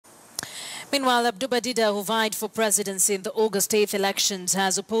Meanwhile, Abduba Dida, who vied for presidency in the August 8th elections,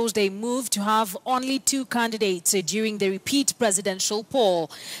 has opposed a move to have only two candidates during the repeat presidential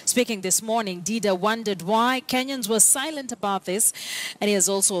poll. Speaking this morning, Dida wondered why Kenyans were silent about this, and he has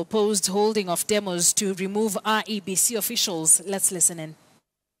also opposed holding of demos to remove IEBC officials. Let's listen in.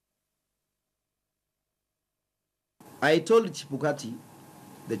 I told Chibukati,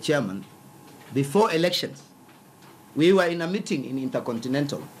 the chairman, before elections, we were in a meeting in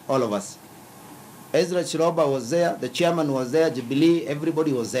Intercontinental, all of us. Ezra Chiroba was there, the chairman was there, Jubilee,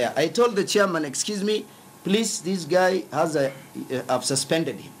 everybody was there. I told the chairman, excuse me, please, this guy has I've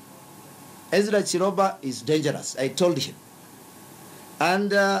suspended him. Ezra Chiroba is dangerous, I told him.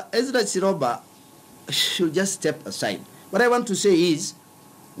 And Ezra Chiroba should just step aside. What I want to say is,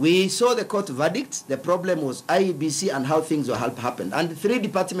 we saw the court verdict. The problem was IEBC and how things will happen. And 3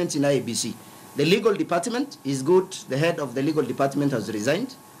 departments in IEBC. The legal department is good. The head of the legal department has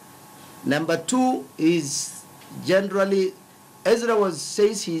resigned. Number 2 is generally, Ezra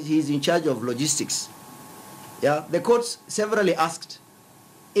says he's in charge of logistics. Yeah, the courts severally asked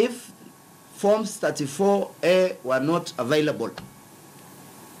if Forms 34A were not available.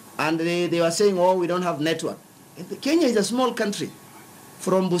 And they were saying, oh, we don't have network. Kenya is a small country.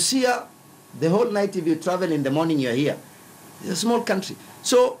 From Busia, the whole night, if you travel in the morning, you're here. It's a small country.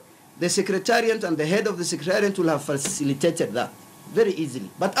 So the secretariat and the head of the secretariat will have facilitated that very easily.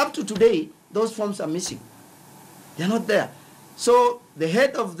 But up to today, those forms are missing. They're not there. So the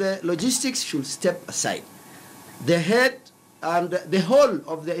head of the logistics should step aside. The head and the whole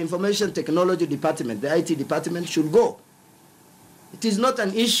of the information technology department, the IT department, should go. It is not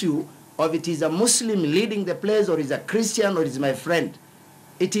an issue of it is a Muslim leading the place or is a Christian or is my friend.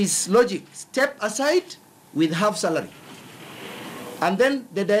 It is logic. Step aside with half salary. And then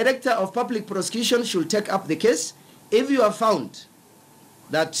the director of public prosecution should take up the case. If you are found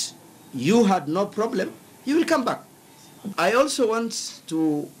that you had no problem, you will come back. I also want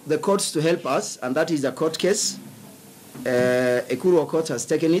the courts to help us, and that is a court case. Ekuru court has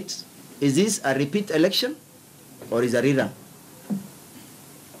taken it. Is this a repeat election or is a rerun?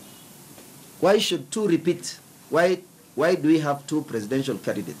 Why should 2 repeat? Why do we have 2 presidential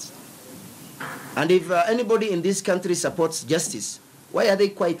candidates? And if anybody in this country supports justice, why are they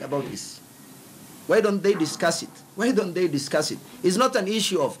quiet about this? Why don't they discuss it? Why don't they discuss it? It's not an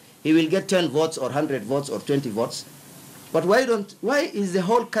issue of he will get 10 votes or 100 votes or 20 votes. But why is the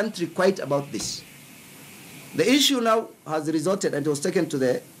whole country quiet about this? The issue now has resorted and it was taken to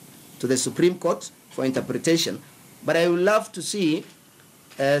the Supreme Court for interpretation. But I would love to see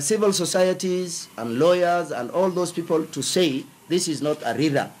civil societies and lawyers and all those people to say this is not a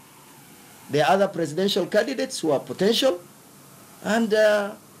rerun. There are other presidential candidates who are potential, and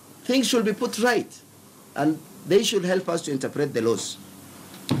things should be put right, and they should help us to interpret the laws.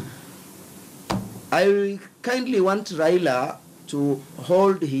 I kindly want Raila to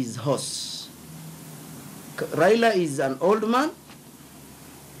hold his horse. Raila is an old man.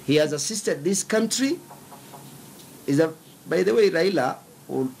 He has assisted this country. By the way, Raila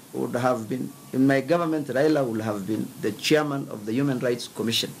would have been, in my government, Raila would have been the chairman of the Human Rights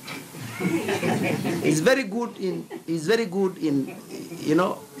Commission. He's very good in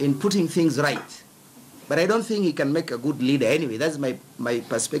in putting things right. But I don't think he can make a good leader anyway. That's my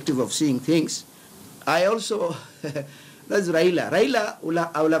perspective of seeing things. I also, that's Raila. Raila,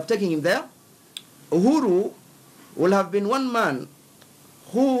 I will have taken him there. Uhuru will have been one man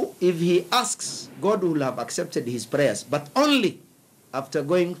who, if he asks, God will have accepted his prayers, but only after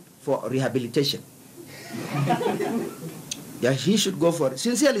going for rehabilitation. Yeah, he should go for it.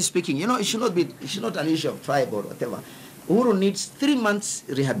 Sincerely speaking, it should not an issue of tribe or whatever. Uhuru needs 3 months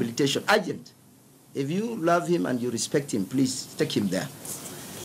rehabilitation, urgent. If you love him and you respect him, please take him there.